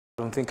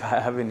I don't think I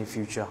have any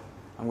future.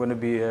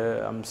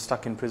 I'm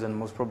stuck in prison.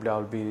 Most probably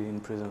I'll be in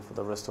prison for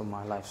the rest of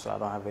my life, so I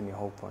don't have any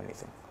hope or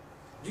anything.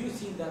 Do you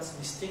think that's a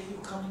mistake, you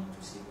coming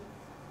to Syria?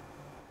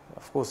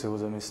 Of course it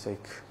was a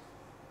mistake.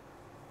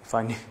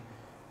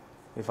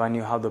 If I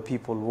knew how the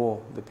people were,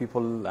 the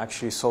people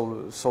actually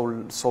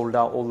sold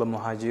out all the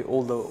muhajir,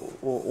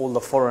 all the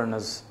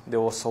foreigners, they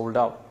were sold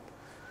out.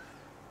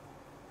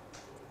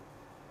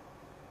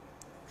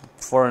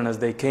 Foreigners,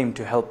 they came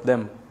to help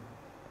them.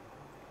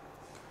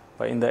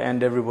 But in the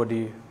end,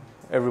 everybody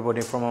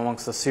from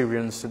amongst the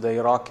Syrians to the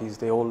Iraqis,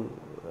 they all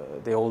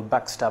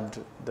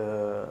backstabbed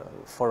the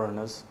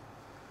foreigners.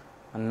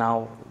 And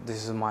now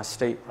this is my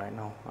state right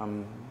now.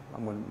 I'm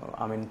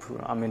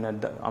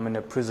in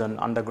a prison,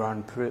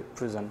 underground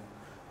prison,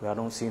 where I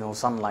don't see no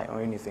sunlight or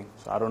anything.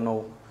 So I don't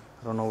know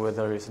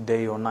whether it's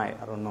day or night.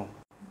 I don't know.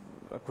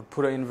 I could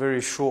put it in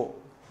very short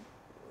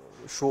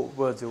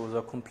words. It was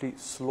a complete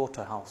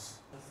slaughterhouse.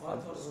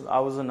 I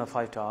wasn't a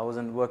fighter. I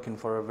wasn't working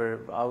for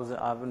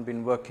I haven't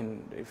been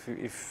working.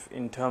 If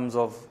in terms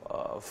of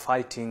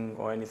fighting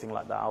or anything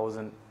like that, I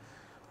wasn't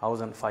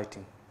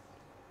fighting.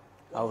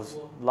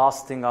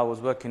 Last thing I was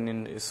working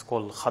in is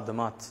called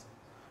khadamat.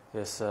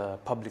 Yes,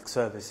 public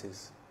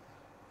services.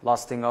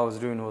 Last thing I was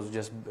doing was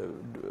just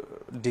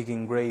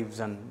digging graves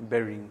and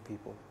burying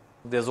people.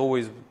 There's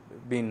always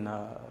been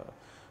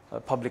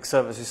public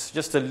service. It's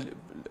just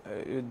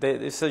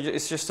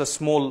a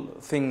small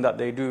thing that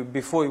they do.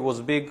 Before it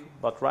was big,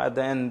 but right at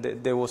the end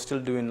they were still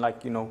doing,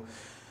 like,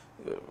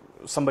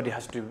 somebody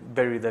has to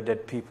bury the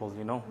dead people.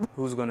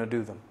 Who's going to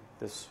do them?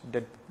 There's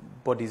dead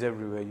bodies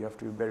everywhere. You have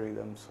to bury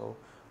them. So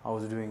I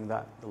was doing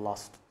that the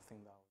last